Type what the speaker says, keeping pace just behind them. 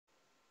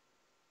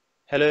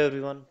Hello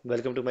everyone,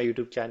 welcome to my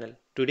YouTube channel.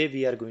 Today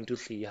we are going to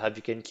see how we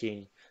can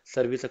change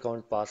service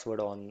account password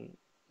on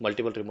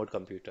multiple remote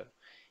computer.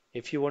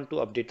 If you want to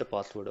update the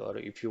password or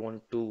if you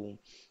want to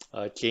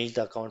change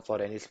the account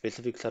for any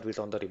specific service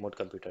on the remote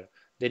computer,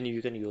 then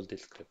you can use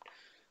this script.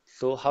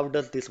 So how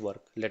does this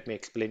work? Let me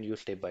explain you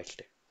step by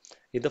step.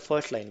 In the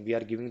first line, we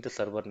are giving the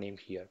server name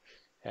here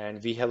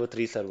and we have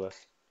three servers,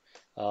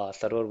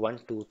 server 1,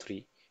 2,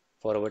 3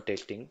 for our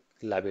testing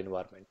lab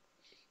environment.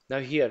 Now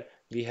here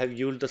we have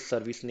used the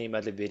service name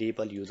as a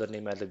variable,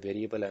 username as a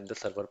variable, and the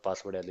server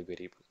password as a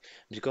variable.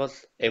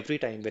 Because every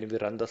time when we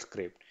run the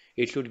script,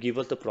 it should give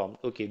us the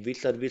prompt, okay, which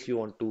service you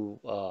want to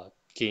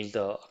change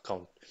the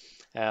account,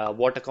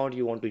 what account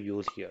you want to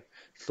use here.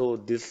 So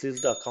this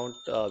is the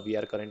account we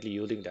are currently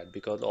using that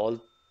because all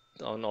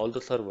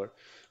the server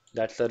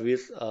that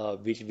service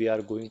which we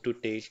are going to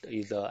test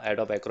is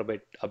Adobe Acrobat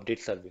update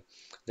service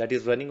that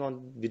is running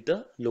on with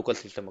the local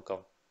system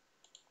account.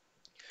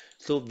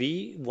 So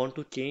we want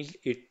to change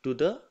it to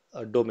the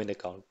domain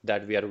account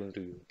that we are going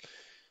to use.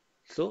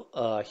 So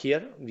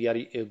here we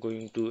are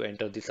going to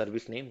enter the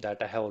service name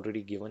that I have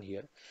already given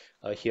here.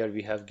 Here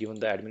we have given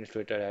the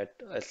administrator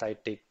at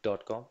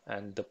sc.exe.com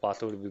and the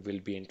password we will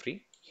be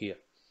entering here.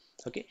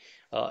 Okay.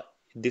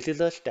 This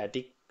is a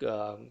static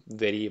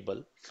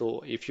variable.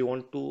 So if you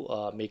want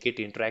to make it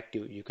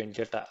interactive, you can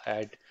just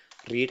add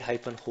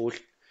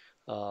read-host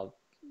uh,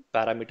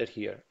 parameter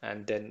here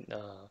and then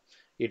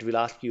it will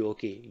ask you,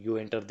 okay, you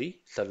enter the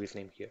service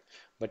name here,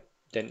 but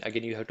then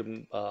again you have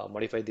to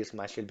modify this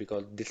mashal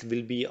because this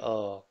will be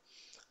a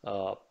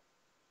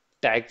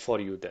tag for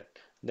you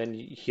then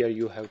here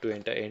you have to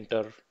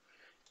enter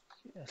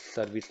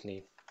service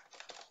name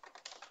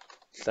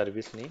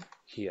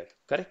here,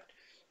 correct.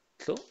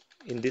 So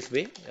in this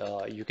way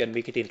you can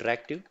make it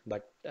interactive,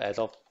 but as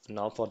of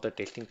now for the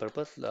testing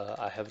purpose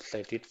I have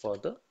set it for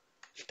the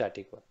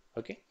static one.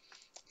 Okay,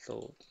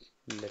 so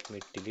let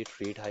me delete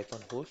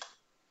read-host.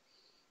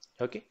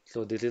 Okay,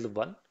 so this is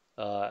one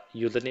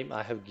username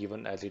I have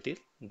given as it is.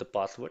 The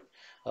password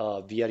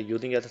we are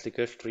using as a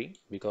secure string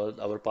because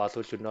our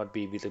password should not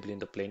be visible in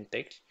the plain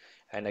text.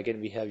 And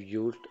again, we have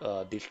used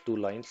these two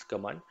lines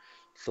command.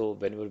 So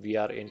whenever we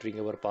are entering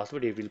our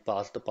password, it will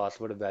pass the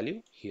password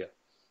value here.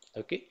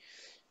 Okay,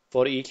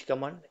 for each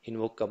command,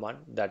 invoke command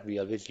that we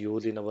always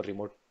use in our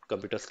remote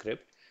computer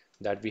script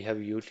that we have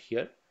used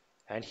here.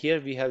 And here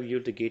we have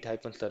used the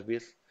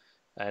get-service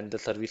and the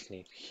service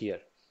name here.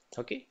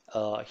 Okay,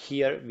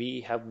 here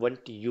we have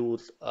want to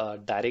use a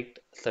direct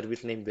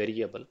service name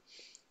variable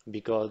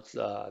because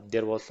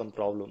there was some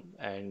problem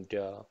and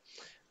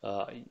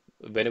uh,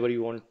 whenever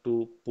you want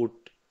to put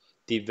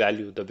the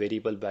value, the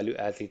variable value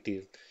as it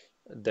is,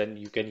 then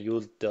you can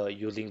use the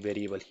using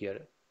variable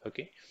here.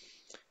 Okay,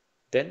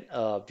 then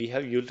we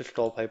have used the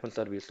stop hyphen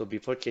service. So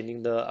before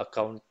changing the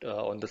account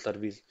on the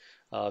service,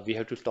 we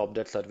have to stop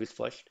that service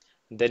first.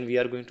 Then we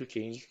are going to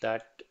change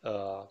that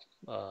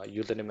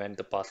username and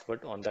the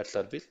password on that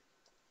service.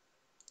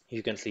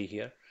 You can see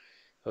here.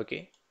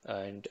 Okay,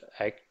 and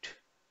act.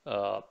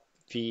 Uh,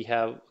 we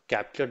have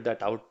captured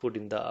that output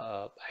in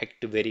the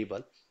act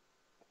variable.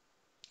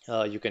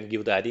 You can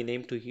give the array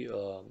name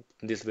to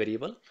this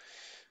variable,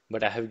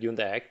 but I have given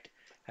the act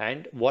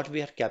and what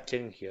we are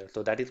capturing here.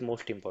 So that is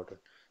most important.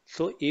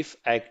 So if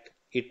act,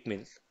 it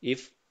means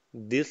if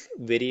this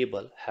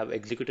variable have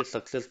executed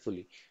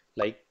successfully,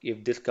 like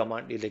if this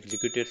command is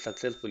executed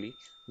successfully,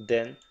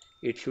 then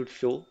it should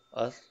show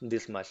us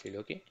this message.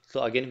 Okay.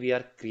 So again, we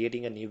are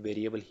creating a new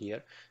variable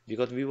here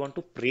because we want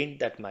to print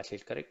that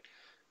message, correct?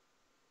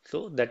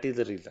 So that is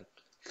the reason.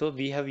 So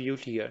we have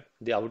used here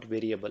the out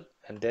variable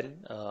and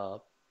then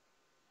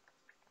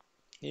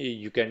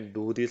you can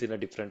do this in a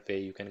different way.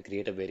 You can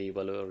create a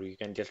variable or you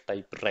can just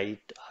type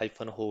write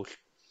hyphen host.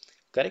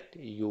 Correct?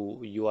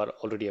 You are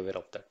already aware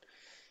of that.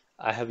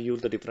 I have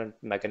used a different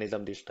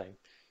mechanism this time.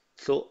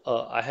 So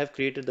I have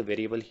created the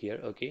variable here.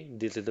 Okay,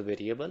 this is the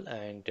variable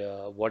and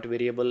what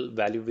variable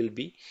value will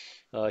be.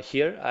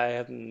 Here I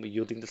am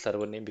using the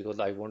server name because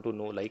I want to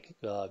know like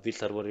which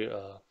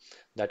server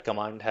that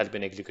command has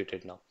been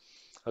executed now.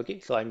 Okay,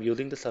 so I'm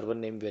using the server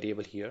name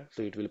variable here,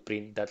 so it will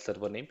print that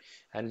server name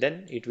and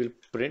then it will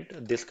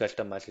print this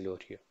custom message over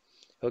here.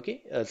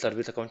 Okay,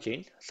 service account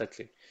change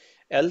succeed.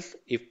 Else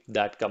if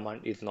that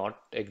command is not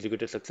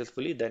executed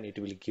successfully, then it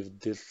will give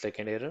this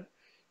second error.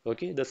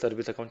 Okay, the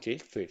service account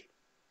change failed.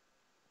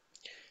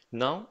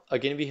 Now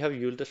again we have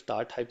used the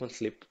start hyphen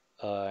slip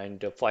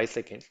and 5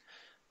 seconds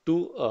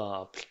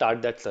to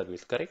start that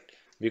service, correct?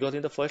 Because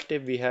in the first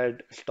step we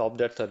had stopped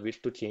that service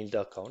to change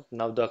the account.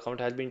 Now the account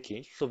has been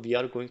changed, so we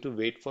are going to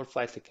wait for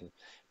 5 seconds.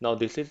 Now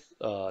this is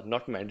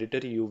not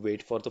mandatory you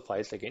wait for the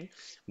 5 seconds,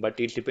 but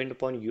it depends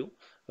upon you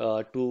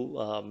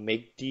to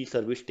make the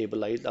service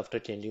stabilize after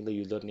changing the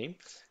username.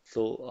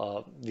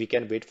 So we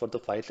can wait for the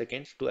 5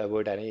 seconds to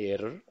avoid any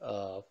error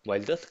while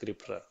the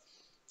script run.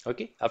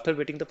 Okay, after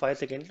waiting the 5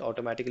 seconds,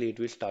 automatically it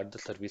will start the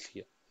service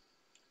here.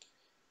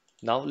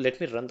 Now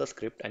let me run the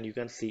script and you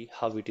can see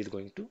how it is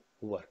going to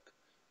work.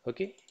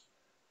 Okay.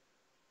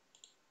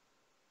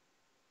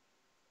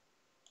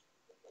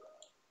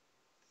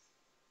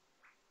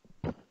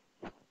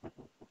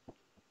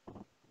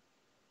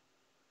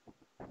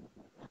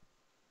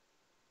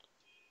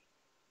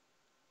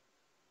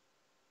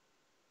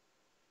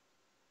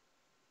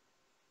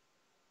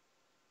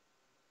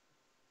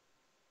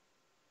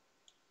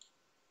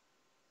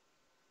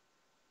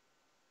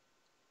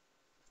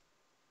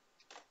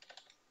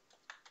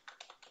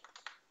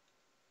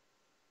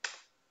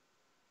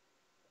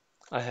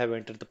 I have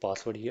entered the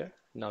password here.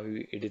 Now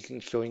it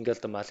is showing us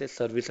the message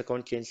service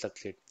account change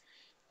succeed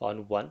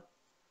on 1,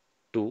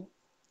 2,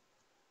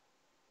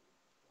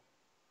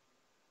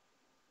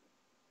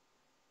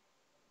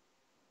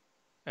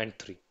 and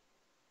 3.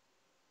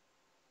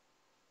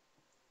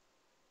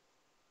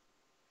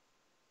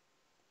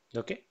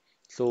 Okay,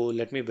 so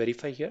let me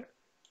verify here.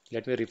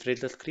 Let me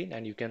refresh the screen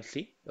and you can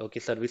see, okay,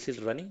 service is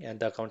running and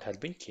the account has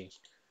been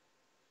changed.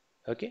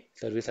 Okay,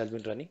 service has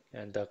been running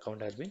and the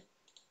account has been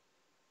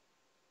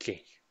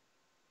changed.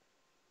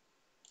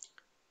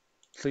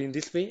 So in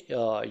this way,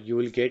 you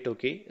will get,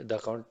 okay, the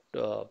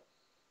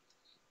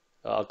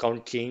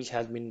account change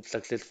has been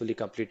successfully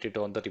completed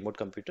on the remote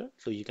computer.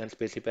 So you can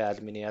specify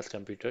as many as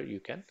computer you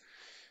can,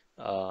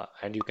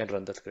 and you can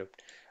run the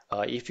script.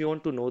 If you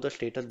want to know the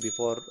status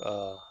before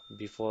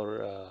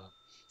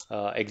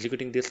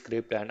executing this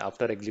script and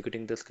after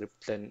executing the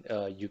script, then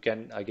you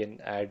can again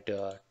add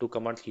two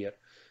commands here,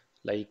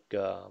 like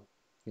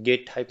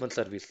get hyphen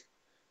service,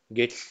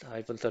 gets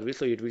hyphen service.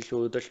 So it will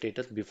show the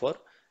status before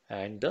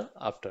and the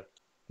after,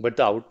 but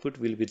the output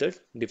will be the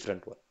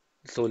different one.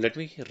 So let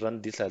me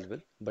run this as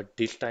well, but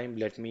this time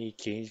let me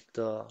change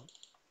the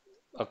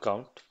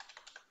account.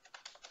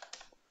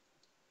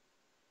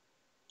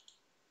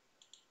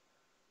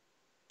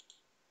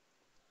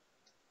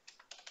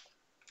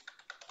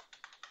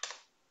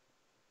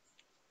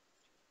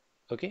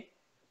 Okay,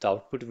 the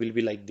output will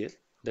be like this: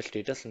 the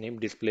status, name,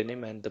 display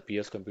name, and the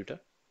PS computer.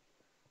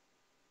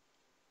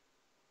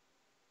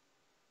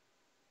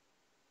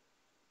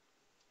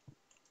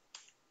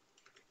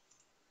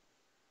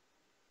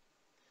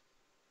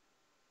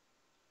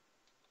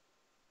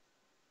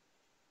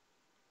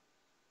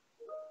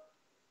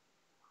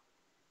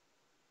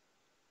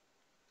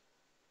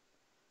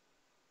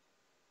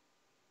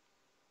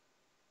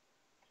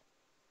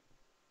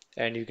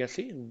 And you can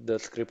see the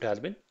script has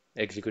been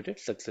executed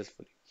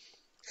successfully.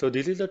 So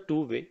this is the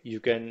two way you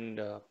can,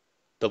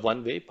 the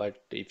one way,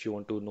 but if you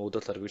want to know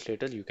the service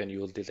status, you can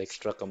use this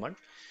extra command.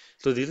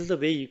 So this is the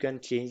way you can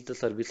change the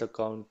service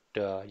account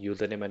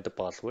username and the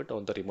password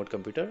on the remote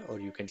computer, or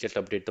you can just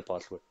update the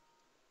password.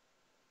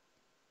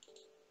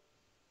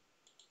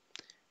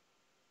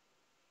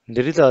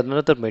 There is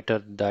another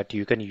method that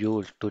you can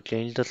use to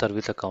change the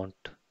service account,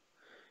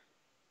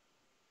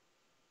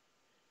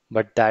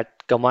 but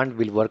that command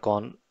will work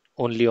on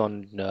only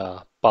on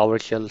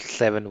PowerShell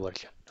 7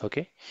 version.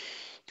 Okay,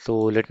 so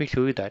let me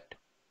show you that.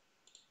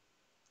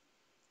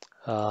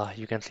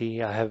 You can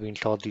see I have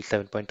installed the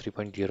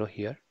 7.3.0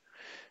 here,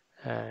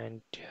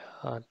 and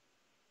uh,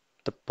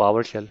 the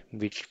PowerShell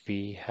which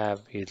we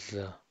have is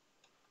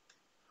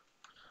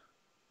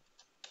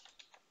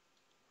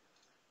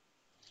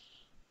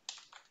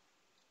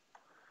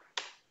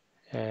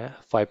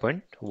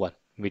 5.1,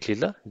 which is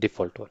the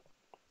default one.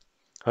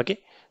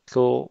 Okay,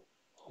 so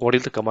what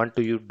is the command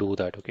to you do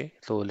that? Okay,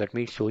 so let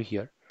me show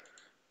here.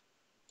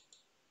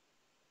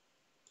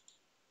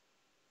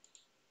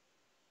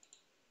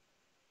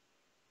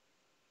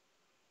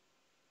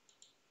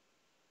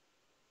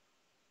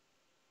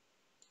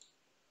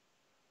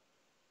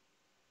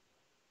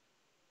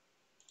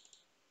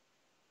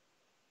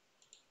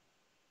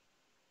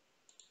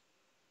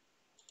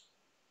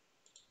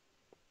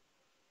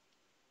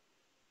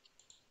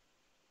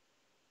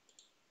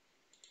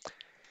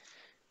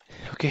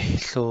 Okay,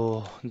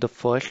 so the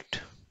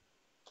first,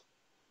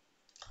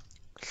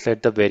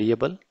 set the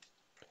variable.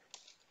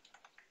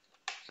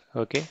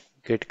 Okay,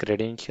 get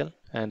credential,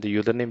 and the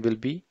username will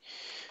be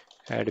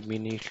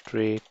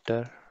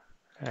administrator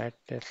at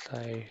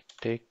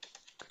sitech.com,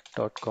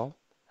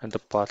 and the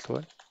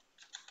password.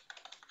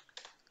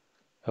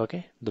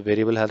 Okay, the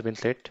variable has been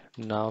set.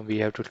 Now we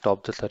have to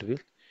stop the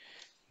service.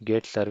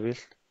 Get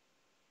service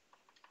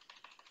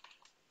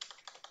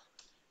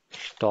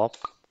stop.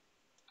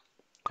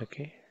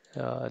 Okay,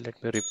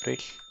 let me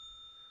refresh,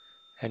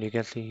 and you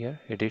can see here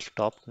it is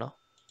stopped now.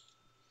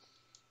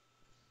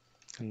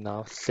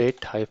 Now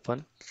set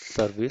hyphen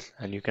service,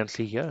 and you can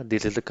see here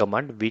this is the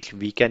command which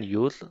we can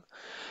use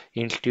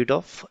instead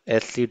of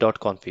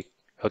sc.config.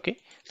 Okay,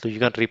 so you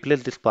can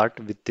replace this part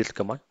with this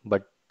command,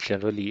 but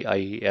generally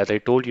as I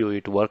told you,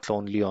 it works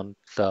only on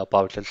the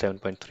PowerShell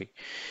 7.3.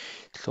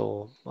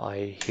 So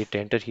I hit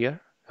enter here.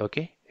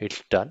 Okay,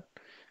 it's done.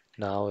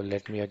 Now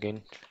let me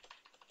again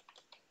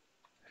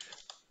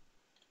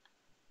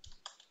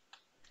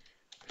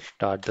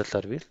start the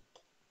service.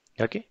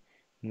 Okay,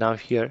 now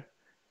here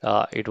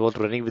it was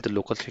running with the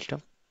local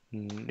system.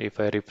 If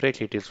I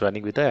refresh, it is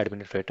running with the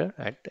administrator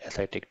at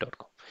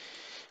sitech.com.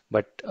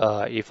 But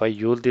if I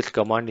use this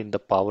command in the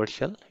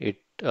PowerShell, it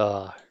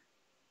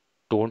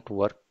don't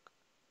work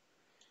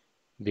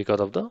because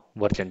of the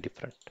version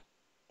different.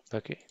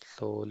 Okay,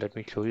 so let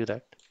me show you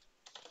that.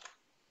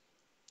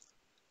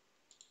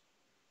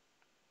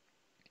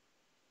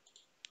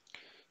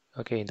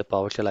 Okay, in the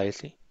PowerShell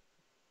IC,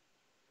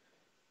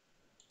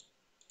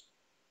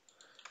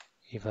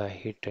 if I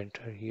hit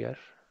enter here,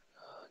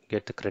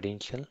 get the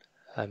credential,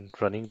 I'm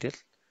running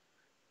this.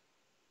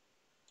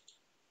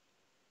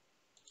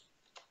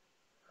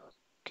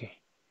 Okay,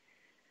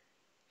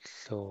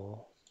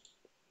 so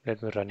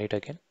Let me run it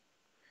again.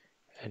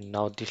 And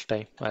now this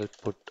time I'll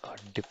put a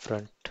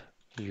different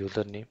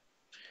username.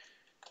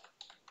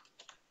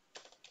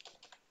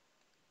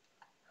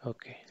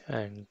 Okay,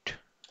 and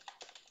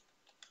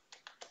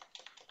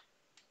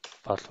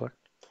password.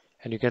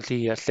 And you can see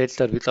here set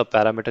service a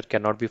parameter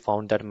cannot be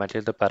found that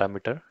matches the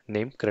parameter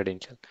name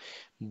credential.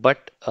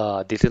 But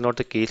this is not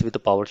the case with the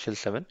PowerShell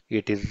 7.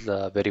 It is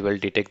very well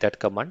detect that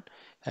command,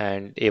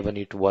 and even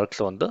it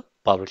works on the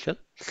PowerShell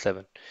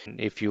 7.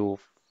 If you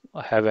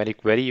have any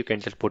query, you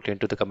can just put it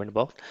into the comment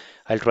box.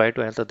 I'll try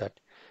to answer that.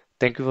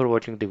 Thank you for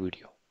watching the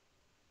video.